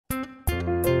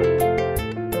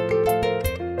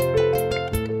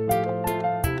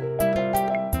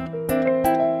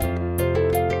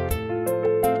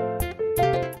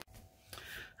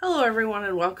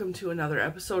welcome to another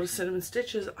episode of Cinnamon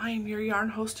Stitches. I am your yarn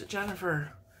host, Jennifer.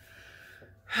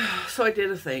 So I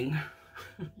did a thing.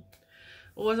 It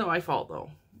wasn't my fault though.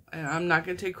 And I'm not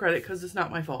going to take credit because it's not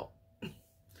my fault.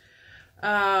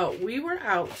 We were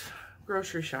out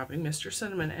grocery shopping, Mr.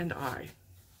 Cinnamon and I.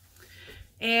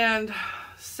 And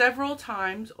several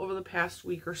times over the past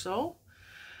week or so,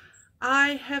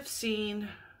 I have seen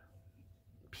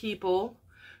people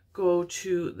go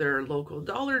to their local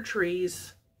Dollar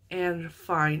Trees and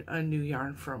find a new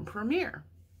yarn from Premier.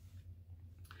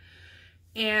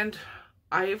 And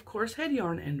I, of course, had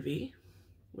yarn envy,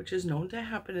 which is known to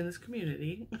happen in this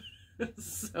community.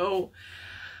 So,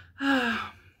 I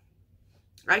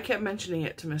kept mentioning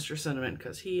it to Mr. Cinnamon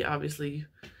because he obviously,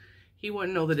 he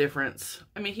wouldn't know the difference.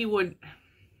 I mean, he would,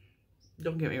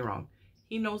 don't get me wrong,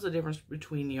 he knows the difference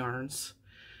between yarns.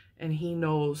 And he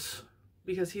knows,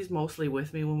 because he's mostly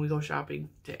with me when we go shopping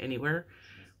to anywhere.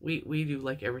 We do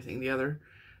like everything together.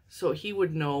 So he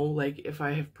would know like if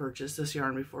I have purchased this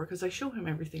yarn before because I show him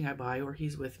everything I buy or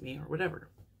he's with me or whatever.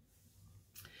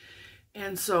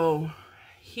 And so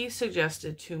he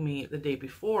suggested to me the day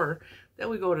before that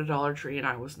we go to Dollar Tree, and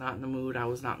I was not in the mood. I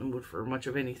was not in the mood for much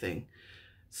of anything.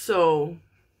 So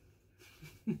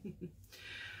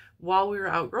while we were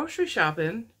out grocery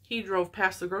shopping, he drove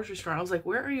past the grocery store. I was like,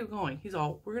 where are you going? He's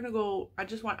all, we're going to go, I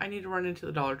need to run into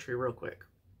the Dollar Tree real quick.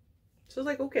 So I was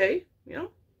like, okay, you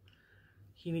know,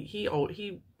 he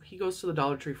goes to the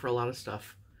Dollar Tree for a lot of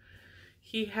stuff.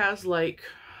 He has like,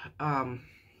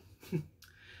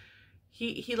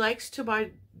 he likes to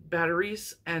buy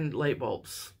batteries and light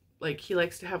bulbs. Like he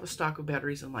likes to have a stock of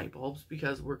batteries and light bulbs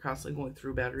because we're constantly going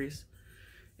through batteries.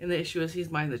 And the issue is he's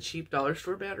buying the cheap dollar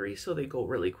store batteries, so they go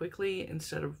really quickly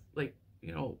instead of like,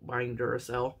 you know, buying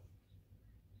Duracell.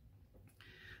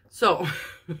 So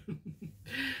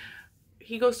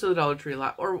he goes to the Dollar Tree a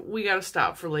lot, or we got to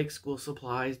stop for like school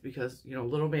supplies because, you know,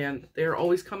 little man, they're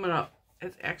always coming up.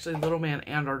 It's actually little man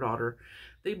and our daughter.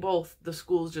 They both, the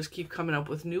schools just keep coming up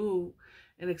with new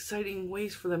and exciting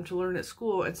ways for them to learn at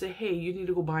school and say, hey, you need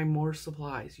to go buy more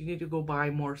supplies. You need to go buy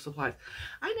more supplies.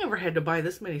 I never had to buy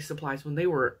this many supplies when they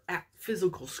were at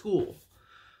physical school.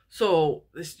 So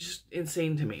it's just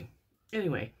insane to me.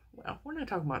 Anyway, well, we're not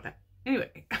talking about that.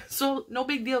 Anyway, so no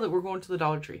big deal that we're going to the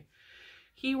Dollar Tree.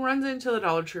 He runs into the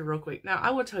Dollar Tree real quick. Now,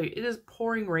 I will tell you, it is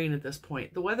pouring rain at this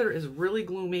point. The weather is really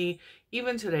gloomy.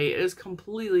 Even today, it is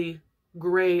completely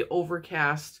gray,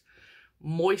 overcast,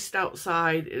 moist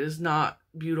outside. It is not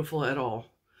beautiful at all.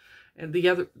 And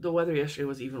the weather yesterday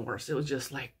was even worse. It was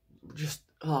just like,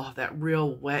 oh, that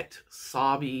real wet,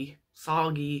 soggy,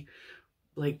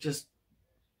 like just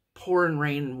pouring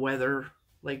rain weather,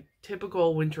 like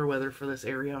typical winter weather for this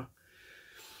area.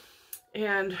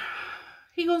 And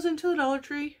he goes into the Dollar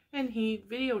Tree and he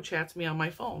video chats me on my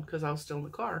phone because I was still in the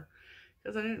car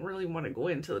because I didn't really want to go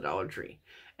into the Dollar Tree.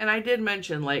 And I did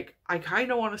mention, like, I kind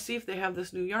of want to see if they have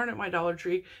this new yarn at my Dollar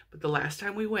Tree, but the last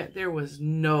time we went, there was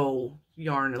no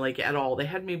yarn, like, at all. They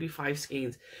had maybe 5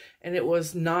 skeins, and it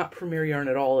was not Premier yarn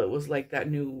at all. It was like that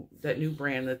new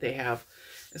brand that they have.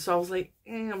 And so I was like,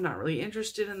 I'm not really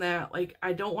interested in that. Like,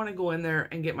 I don't want to go in there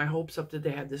and get my hopes up that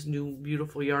they have this new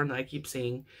beautiful yarn that I keep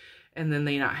seeing, and then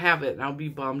they not have it, and I'll be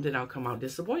bummed, and I'll come out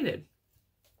disappointed.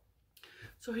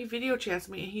 So he video chats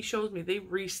me, and he shows me they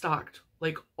restocked,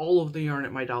 like, all of the yarn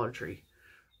at my Dollar Tree.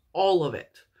 All of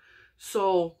it.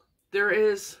 So there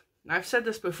is, I've said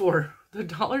this before, the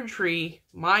Dollar Tree,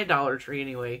 my Dollar Tree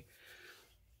anyway,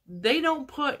 they don't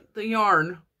put the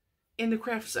yarn in the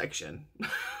craft section.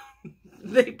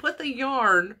 They put the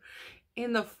yarn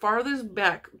in the farthest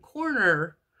back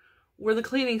corner where the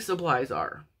cleaning supplies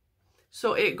are.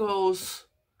 So it goes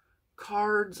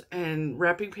cards and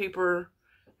wrapping paper,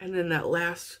 and then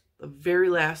the very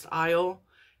last aisle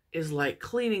is like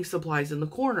cleaning supplies in the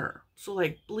corner. So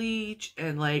like bleach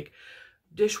and like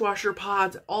dishwasher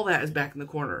pods, all that is back in the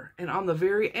corner. And on the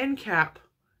very end cap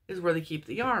is where they keep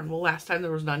the yarn. Well, last time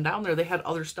there was none down there, they had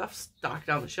other stuff stocked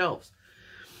down the shelves.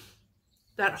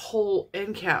 That whole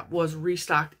end cap was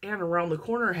restocked, and around the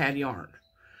corner had yarn.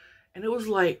 And it was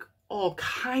like all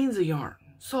kinds of yarn.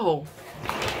 So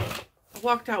I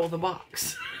walked out with a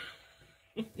box.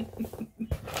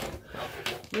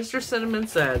 Mr. Cinnamon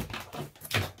said,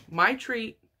 my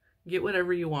treat, get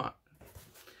whatever you want.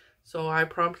 So I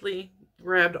promptly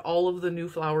grabbed all of the new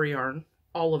flower yarn,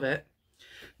 all of it.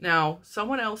 Now,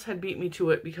 someone else had beat me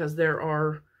to it because there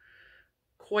are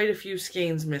quite a few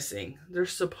skeins missing.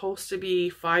 There's supposed to be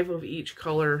 5 of each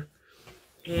color,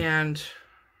 and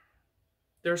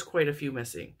there's quite a few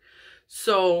missing.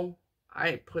 So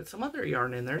I put some other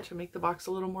yarn in there to make the box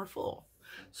a little more full.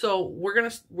 So we're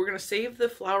gonna save the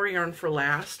flower yarn for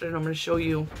last, and I'm gonna show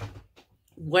you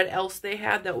what else they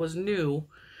had that was new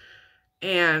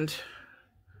and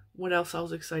what else I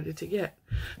was excited to get.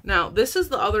 Now, this is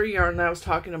the other yarn that I was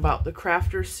talking about, the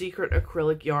Crafter's Secret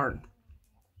acrylic yarn.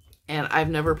 And I've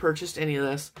never purchased any of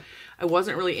this. I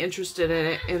wasn't really interested in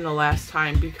it in the last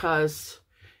time because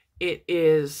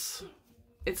it's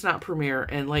not Premier,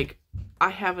 and like I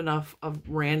have enough of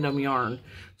random yarn,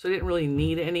 so I didn't really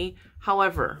need any.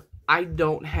 However, I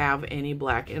don't have any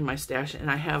black in my stash, and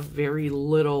I have very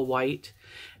little white,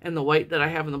 and the white that I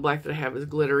have and the black that I have is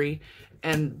glittery,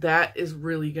 and that is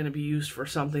really going to be used for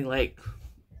something like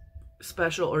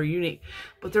special or unique.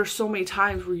 But there's so many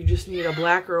times where you just need a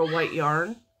black or a white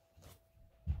yarn,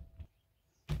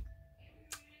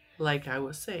 like I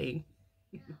was saying.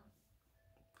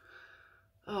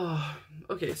 Oh,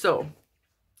 okay, so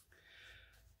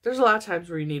there's a lot of times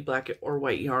where you need black or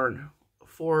white yarn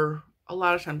for a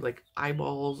lot of times, like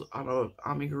eyeballs on a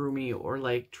amigurumi or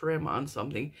like trim on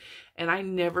something. And I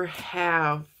never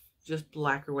have just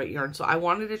black or white yarn. So I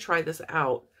wanted to try this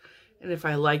out. And if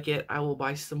I like it, I will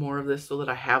buy some more of this so that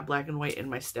I have black and white in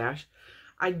my stash.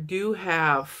 I do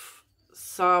have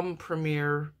some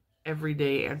Premier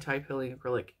everyday anti-pilling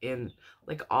acrylic in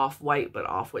like off-white, but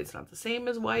off-white's not the same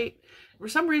as white. For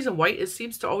some reason, white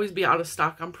seems to always be out of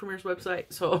stock on Premier's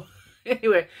website. So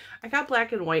anyway, I got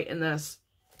black and white in this.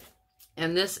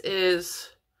 And this is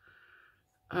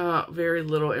very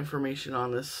little information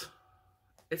on this.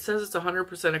 It says it's 100%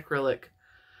 acrylic.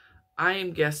 I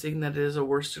am guessing that it is a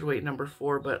worsted weight number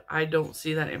 4, but I don't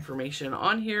see that information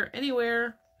on here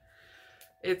anywhere.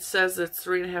 It says it's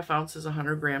 3.5 ounces,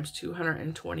 100 grams,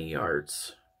 220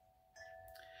 yards.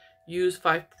 Use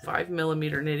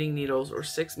 5mm knitting needles or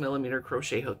 6mm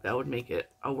crochet hook. That would make it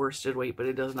a worsted weight, but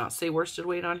it does not say worsted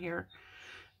weight on here.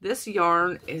 This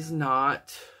yarn is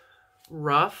not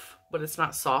rough, but it's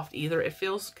not soft either. It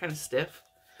feels kind of stiff.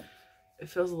 It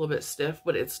feels a little bit stiff,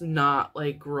 but it's not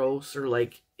like gross or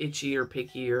like itchy or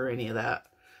picky or any of that.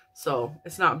 So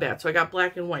it's not bad. So I got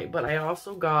black and white, but I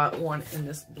also got one in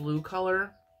this blue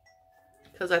color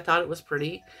because I thought it was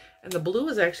pretty. And the blue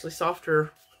is actually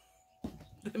softer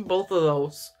than both of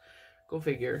those. Go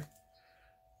figure.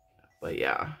 But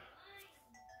yeah.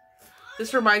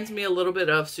 This reminds me a little bit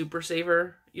of Super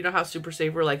Saver. You know how Super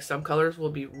Saver, like some colors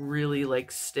will be really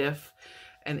like stiff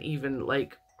and even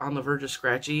like on the verge of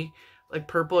scratchy. Like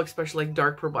purple, especially like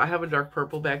dark purple. I have a dark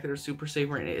purple back that is Super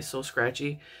Saver and it is so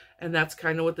scratchy. And that's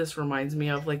kind of what this reminds me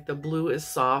of. Like the blue is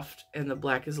soft and the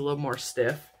black is a little more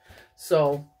stiff.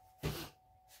 So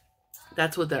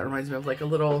that's what that reminds me of. Like a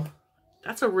little,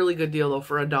 that's a really good deal though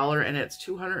for $1, and it's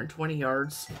 220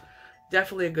 yards.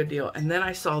 Definitely a good deal. And then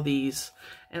I saw these,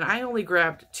 and I only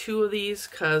grabbed 2 of these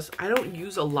because I don't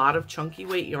use a lot of chunky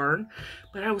weight yarn,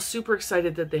 but I was super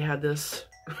excited that they had this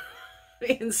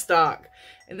in stock.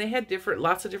 And they had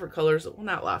lots of different colors. Well,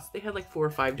 not lots. They had like 4 or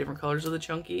 5 different colors of the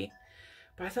chunky.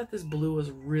 But I thought this blue was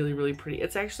really, really pretty.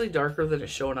 It's actually darker than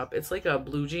it's showing up. It's like a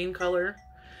blue jean color.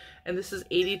 And this is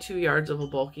 82 yards of a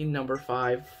bulky number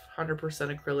 5. 100%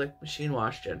 acrylic, machine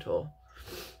wash, gentle.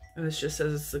 And this just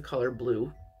says it's the color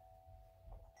blue.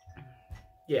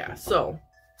 Yeah, so.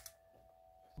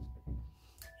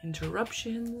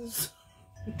 Interruptions.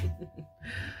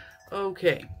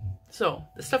 Okay. So,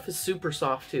 this stuff is super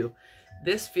soft too.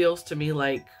 This feels to me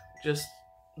like just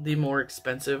the more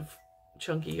expensive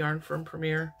chunky yarn from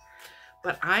Premier.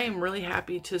 But I am really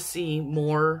happy to see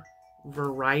more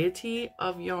variety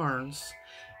of yarns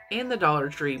in the Dollar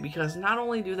Tree, because not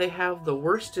only do they have the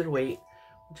worsted weight,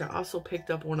 which I also picked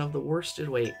up one of the worsted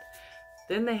weight,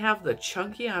 then they have the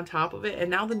chunky on top of it, and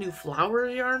now the new flower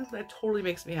yarn. That totally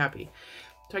makes me happy.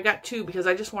 So I got 2 because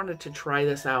I just wanted to try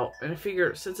this out. And I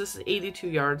figure since this is 82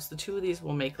 yards, the 2 of these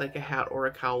will make like a hat or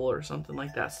a cowl or something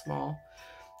like that small.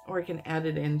 Or I can add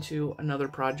it into another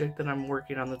project that I'm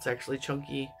working on that's actually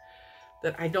chunky.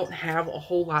 That I don't have a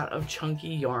whole lot of chunky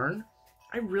yarn.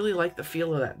 I really like the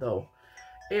feel of that though.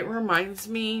 It reminds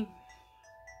me, I'm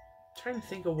trying to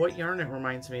think of what yarn it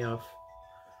reminds me of.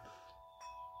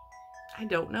 I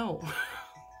don't know.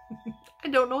 I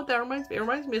don't know what that reminds me. It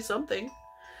reminds me of something.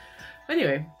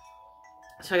 Anyway,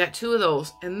 so I got 2 of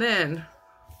those, and then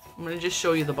I'm going to just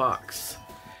show you the box.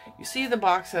 You see the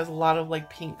box has a lot of like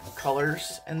pink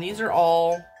colors, and these are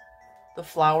all the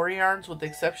flower yarns with the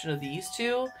exception of these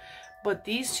 2. But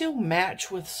these 2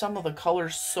 match with some of the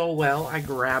colors so well, I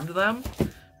grabbed them.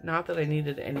 Not that I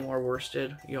needed any more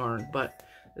worsted yarn, but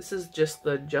this is just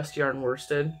the Just Yarn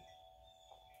worsted.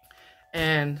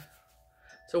 And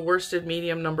so worsted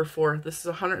medium number 4. This is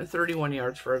 131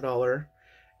 yards for $1.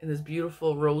 In this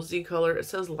beautiful rosy color. It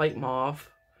says light mauve.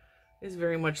 It's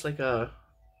very much like a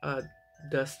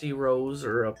dusty rose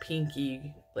or a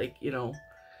pinky, like, you know.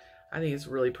 I think it's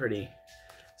really pretty.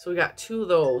 So we got 2 of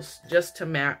those just to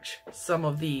match some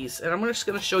of these. And I'm just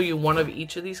going to show you one of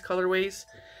each of these colorways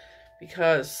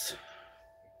because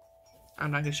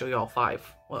I'm not going to show you all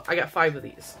 5. Well, I got 5 of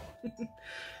these.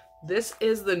 This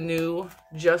is the new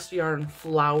Just Yarn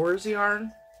Flowers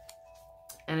yarn.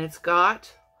 And it's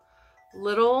got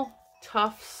little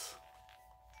tufts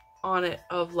on it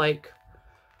of like,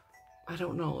 I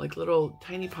don't know, like little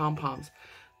tiny pom-poms.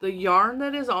 The yarn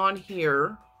that is on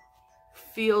here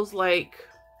feels like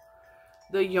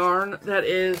the yarn that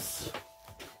is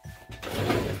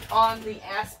on the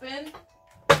Aspen.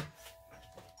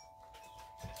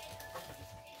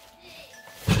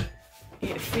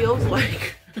 It feels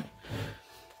like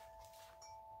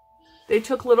they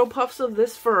took little puffs of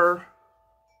this fur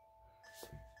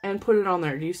and put it on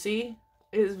there. Do you see?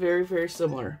 It is very, very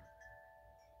similar.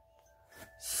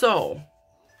 So,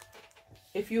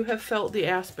 if you have felt the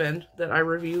Aspen that I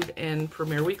reviewed in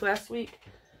Premiere Week last week,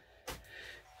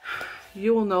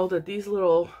 you will know that these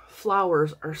little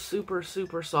flowers are super,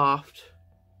 super soft.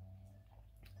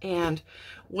 And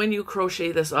when you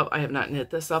crochet this up, I have not knit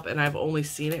this up and I've only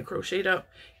seen it crocheted up,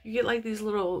 you get like these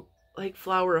little like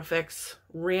flower effects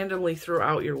randomly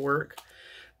throughout your work.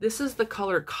 This is the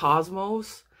color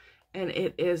Cosmos, and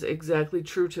it is exactly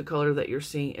true to color that you're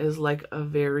seeing. It is like a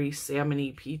very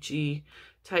salmony, peachy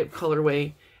type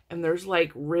colorway. And there's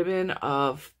like ribbon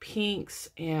of pinks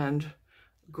and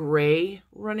gray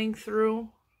running through.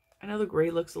 I know the gray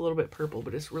looks a little bit purple,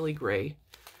 but it's really gray.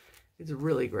 It's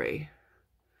really gray.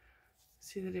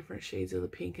 See the different shades of the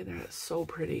pink in there? It's so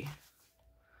pretty.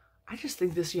 I just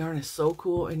think this yarn is so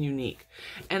cool and unique.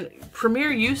 And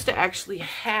Premier used to actually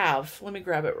have, let me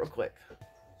grab it real quick.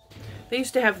 They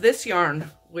used to have this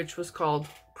yarn, which was called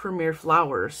Premier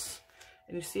Flowers.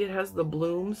 And you see it has the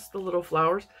blooms, the little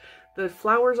flowers. The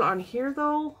flowers on here,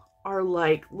 though, are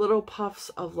like little puffs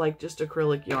of like just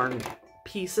acrylic yarn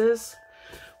pieces.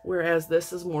 Whereas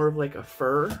this is more of like a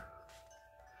fur.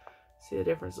 See the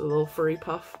difference? A little furry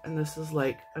puff. And this is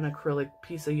like an acrylic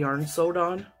piece of yarn sewed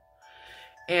on.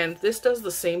 And this does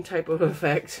the same type of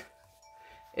effect.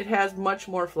 It has much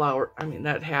more flower. I mean,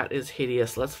 that hat is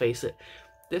hideous, let's face it.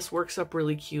 This works up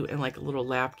really cute in like a little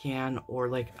lap can or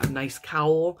like a nice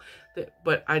cowl.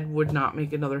 But I would not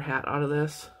make another hat out of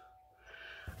this.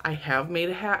 I have made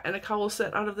a hat and a cowl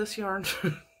set out of this yarn.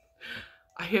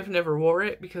 I have never wore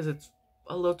it because it's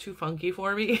a little too funky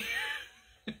for me.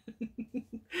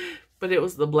 But it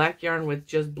was the black yarn with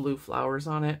just blue flowers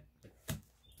on it.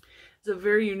 It's a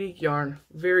very unique yarn.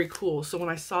 Very cool. So when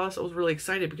I saw this, I was really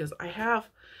excited because I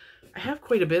have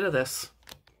quite a bit of this.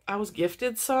 I was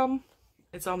gifted some.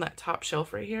 It's on that top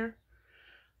shelf right here.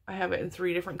 I have it in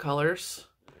 3 different colors.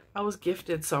 I was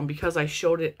gifted some because I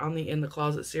showed it on the In the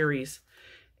Closet series.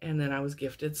 And then I was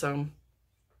gifted some.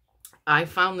 I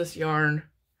found this yarn,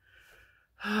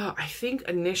 I think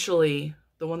initially,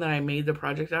 the one that I made the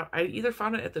project out, I either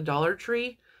found it at the Dollar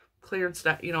Tree, clearance,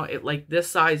 you know, it like this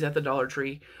size at the Dollar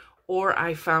Tree, or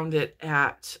I found it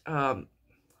at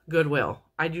Goodwill.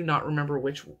 I do not remember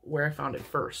where I found it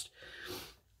first.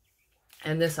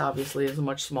 And this obviously is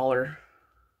much smaller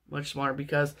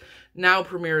because now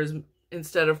Premier is,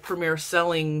 instead of Premier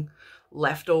selling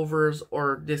leftovers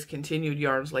or discontinued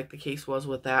yarns like the case was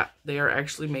with that, they are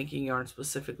actually making yarn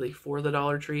specifically for the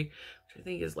Dollar Tree, which I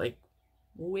think is like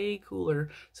way cooler.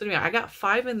 So anyway, I got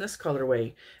 5 in this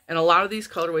colorway, and a lot of these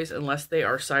colorways, unless they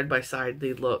are side by side,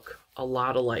 they look a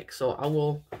lot alike. So I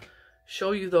will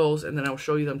show you those, and then I'll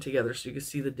show you them together so you can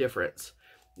see the difference.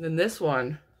 And then this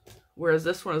one, whereas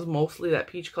this one is mostly that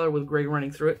peach color with gray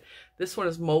running through it, this one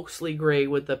is mostly gray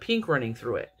with the pink running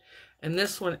through it. And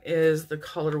this one is the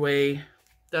colorway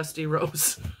Dusty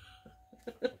Rose.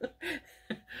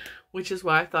 Which is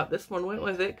why I thought this one went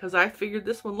with it, because I figured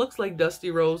this one looks like Dusty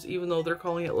Rose, even though they're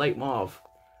calling it light mauve.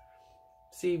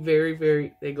 See,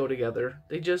 they go together.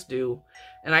 They just do.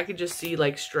 And I could just see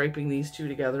like striping these 2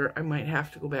 together. I might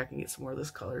have to go back and get some more of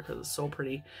this color because it's so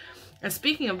pretty. And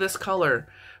speaking of this color,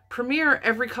 Premier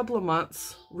every couple of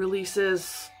months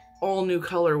releases all new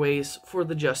colorways for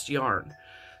the Just Yarn.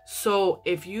 So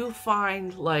if you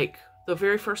find, like, the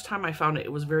very first time I found it,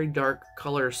 it was very dark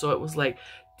color. So it was like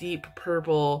deep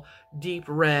purple, deep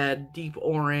red, deep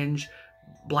orange,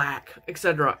 black,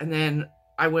 etc. And then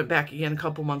I went back again a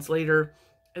couple months later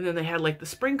And then they had like the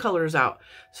spring colors out.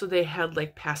 So they had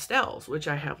like pastels, which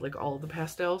I have like all of the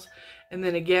pastels. And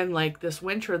then again, like this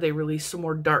winter, they released some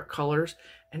more dark colors.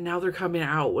 And now they're coming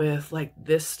out with like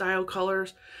this style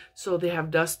colors. So they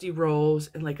have dusty rose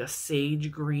and like a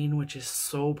sage green, which is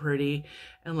so pretty.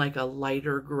 And like a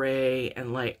lighter gray.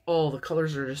 And like, oh, the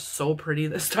colors are just so pretty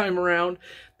this time around.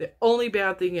 The only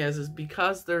bad thing is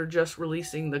because they're just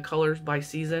releasing the colors by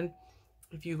season.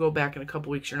 If you go back in a couple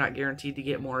weeks, you're not guaranteed to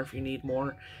get more if you need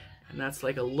more. And that's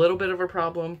like a little bit of a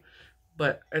problem.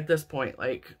 But at this point,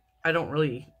 like, I don't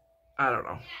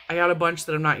know. I got a bunch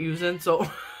that I'm not using. So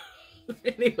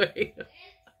anyway,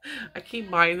 I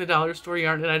keep buying the dollar store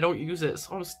yarn and I don't use it.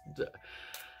 So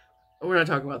we're not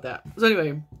talking about that. So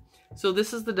anyway, so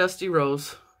this is the Dusty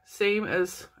Rose. Same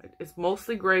as, it's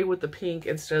mostly gray with the pink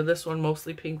instead of this one,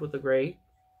 mostly pink with the gray.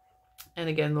 And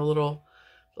again, the little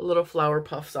flower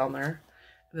puffs on there.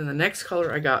 And then the next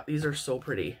color I got, these are so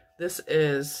pretty. This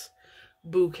is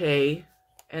Bouquet,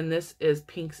 and this is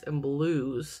pinks and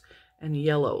blues and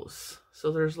yellows.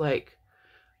 So there's like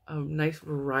a nice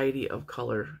variety of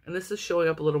color. And this is showing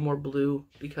up a little more blue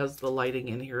because the lighting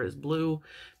in here is blue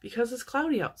because it's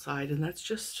cloudy outside, and that's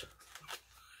just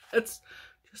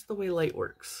the way light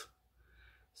works.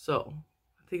 So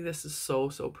I think this is so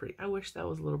pretty. I wish that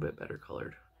was a little bit better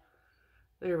colored.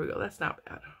 There we go. That's not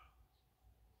bad.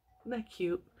 Isn't that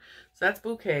cute? So that's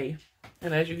Bouquet.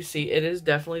 And as you can see, it is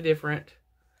definitely different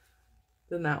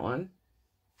than that one.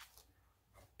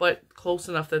 But close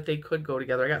enough that they could go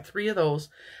together. I got 3 of those.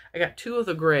 I got 2 of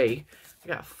the gray. I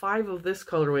got 5 of this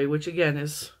colorway, which again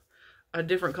is a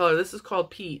different color. This is called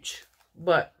Peach.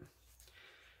 But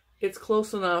it's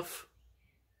close enough.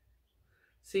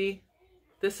 See?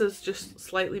 This is just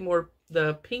slightly more.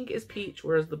 The pink is peach,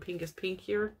 whereas the pink is pink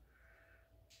here.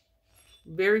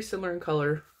 Very similar in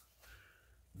color.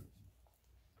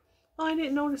 Oh, I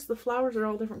didn't notice the flowers are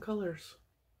all different colors.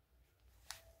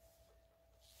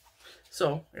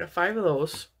 So I got 5 of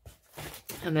those.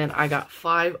 And then I got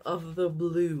 5 of the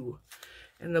blue.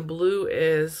 And the blue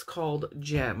is called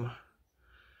Gem.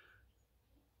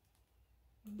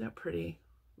 Isn't that pretty?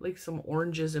 Like some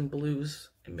oranges and blues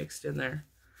mixed in there.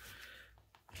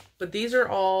 But these are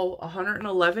all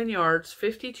 111 yards,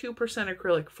 52%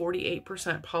 acrylic,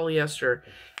 48% polyester.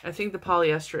 I think the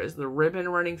polyester is the ribbon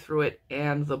running through it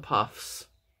and the puffs.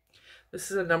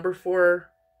 This is a number 4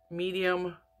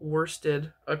 medium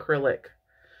worsted acrylic.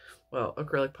 Well,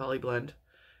 acrylic poly blend.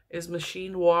 Is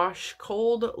machine wash,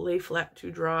 cold, lay flat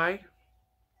to dry.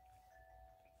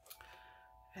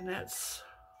 And that's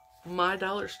my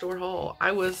dollar store haul.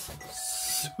 I was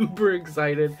super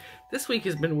excited. This week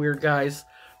has been weird, guys.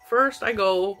 First, I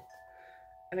go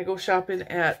shopping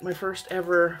at my first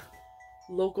ever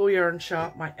local yarn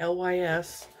shop, my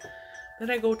LYS.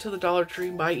 Then I go to the Dollar Tree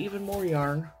and buy even more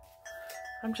yarn.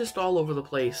 I'm just all over the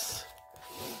place.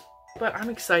 But I'm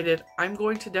excited. I'm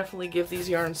going to definitely give these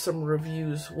yarns some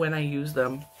reviews when I use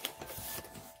them.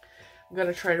 I'm going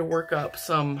to try to work up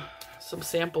some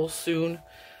samples soon.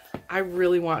 I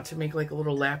really want to make like a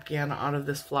little lapgan out of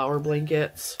this flower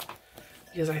blankets,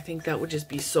 because I think that would just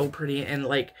be so pretty. And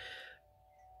like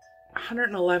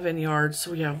 111 yards.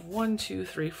 So we have 1, 2,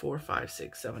 3, 4, 5,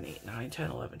 6, 7, 8, 9,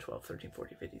 10, 11, 12, 13,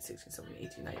 14, 15, 16, 17,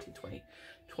 18, 19, 20,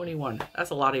 21. That's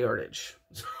a lot of yardage.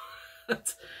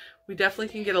 We definitely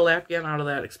can get a lapgan out of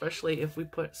that, especially if we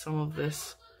put some of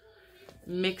this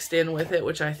mixed in with it,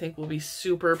 which I think will be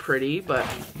super pretty.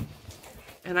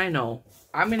 And I know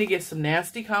I'm going to get some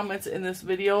nasty comments in this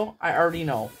video. I already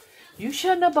know. You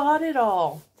shouldn't have bought it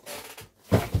all.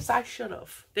 Yes, I should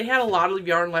have. They had a lot of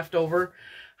yarn left over.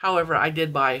 However, I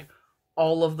did buy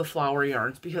all of the flower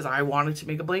yarns because I wanted to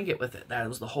make a blanket with it. That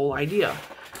was the whole idea.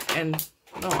 And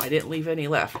no, I didn't leave any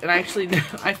left. And actually,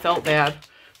 I felt bad.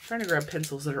 I'm trying to grab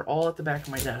pencils that are all at the back of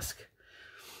my desk.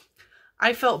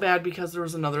 I felt bad because there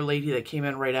was another lady that came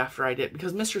in right after I did.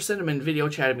 Because Mr. Cinnamon video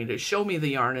chatted me to show me the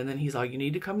yarn. And then he's like, you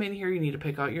need to come in here. You need to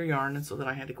pick out your yarn. And so then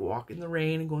I had to go walk in the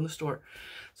rain and go in the store.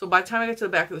 So by the time I got to the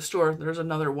back of the store, there's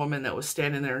another woman that was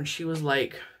standing there. And she was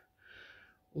like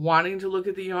wanting to look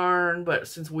at the yarn. But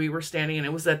since we were standing and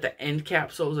it was at the end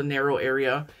cap, so it was a narrow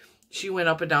area, she went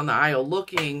up and down the aisle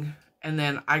looking. And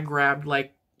then I grabbed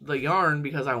like the yarn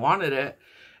because I wanted it.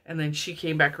 And then she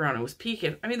came back around and was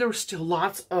peeking. I mean, there was still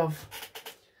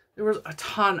there was a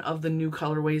ton of the new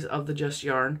colorways of the Just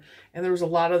Yarn. And there was a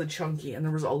lot of the chunky. And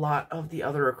there was a lot of the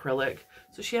other acrylic.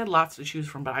 So she had lots to choose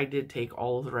from. But I did take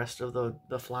all of the rest of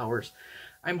the flowers.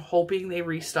 I'm hoping they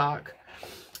restock.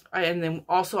 And then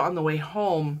also on the way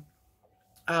home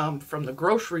from the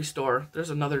grocery store, there's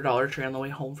another Dollar Tree on the way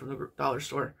home from the dollar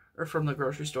store. Or from the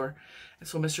grocery store. And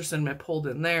so Mr. Cinnamon pulled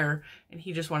in there. And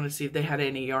he just wanted to see if they had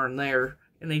any yarn there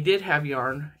and they did have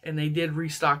yarn, and they did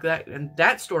restock that, and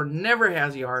that store never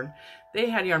has yarn. They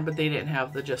had yarn, but they didn't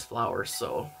have the just flowers,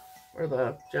 so, or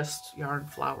the just yarn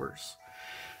flowers.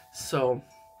 So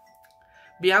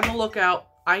be on the lookout.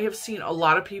 I have seen a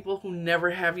lot of people who never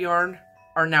have yarn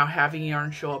are now having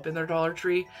yarn show up in their Dollar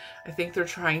Tree. I think they're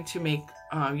trying to make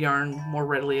yarn more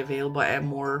readily available at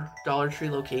more Dollar Tree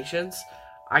locations.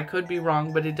 I could be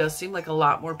wrong, but it does seem like a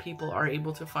lot more people are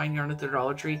able to find yarn at their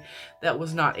Dollar Tree that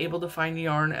was not able to find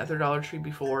yarn at their Dollar Tree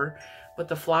before. But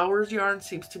the flowers yarn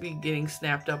seems to be getting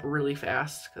snapped up really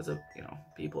fast because of, you know,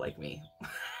 people like me.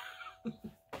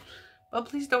 But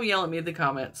please don't yell at me in the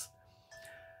comments.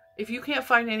 If you can't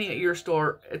find any at your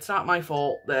store, it's not my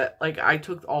fault that, like, I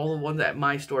took all the ones at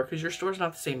my store, because your store's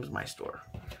not the same as my store.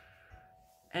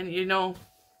 And, you know,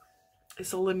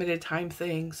 it's a limited time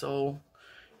thing, so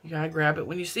you gotta grab it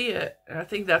when you see it. And I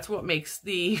think that's what makes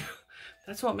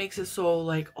that's what makes it so,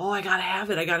 like, oh, I gotta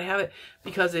have it,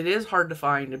 because it is hard to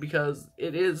find, and because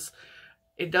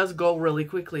it does go really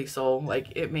quickly, so,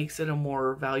 like, it makes it a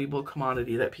more valuable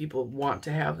commodity that people want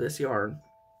to have this yarn.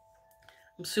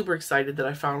 I'm super excited that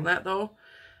I found that, though.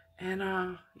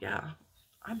 And, yeah,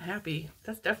 I'm happy.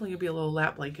 That's definitely going to be a little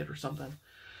lap blanket or something.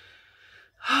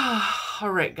 All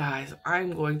right, guys.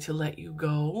 I'm going to let you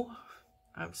go.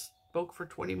 I've spoke for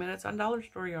 20 minutes on dollar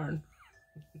store yarn.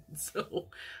 So,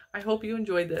 I hope you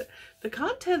enjoyed it. The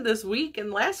content this week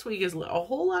and last week is a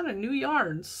whole lot of new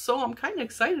yarns. So, I'm kind of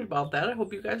excited about that. I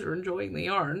hope you guys are enjoying the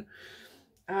yarn.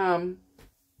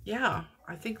 Yeah,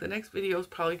 I think the next video is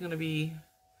probably going to be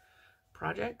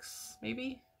projects,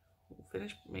 maybe we'll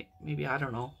finish, maybe, I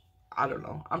don't know.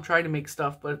 I'm trying to make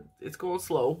stuff, but it's going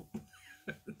slow.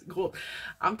 It's cool.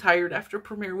 I'm tired after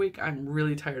premiere week. I'm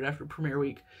really tired after premiere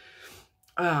week.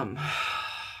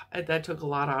 That took a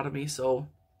lot out of me, so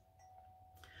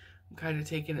I'm kind of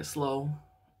taking it slow.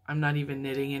 I'm not even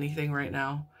knitting anything right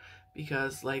now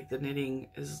because, like, the knitting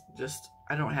is just,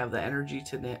 I don't have the energy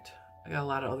to knit. I got a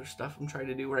lot of other stuff I'm trying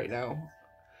to do right now.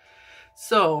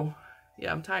 So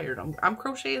yeah, I'm tired. I'm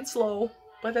crocheting slow,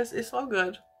 but it's all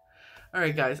good. All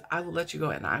right, guys, I will let you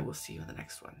go, and I will see you in the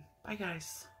next one. Bye,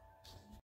 guys.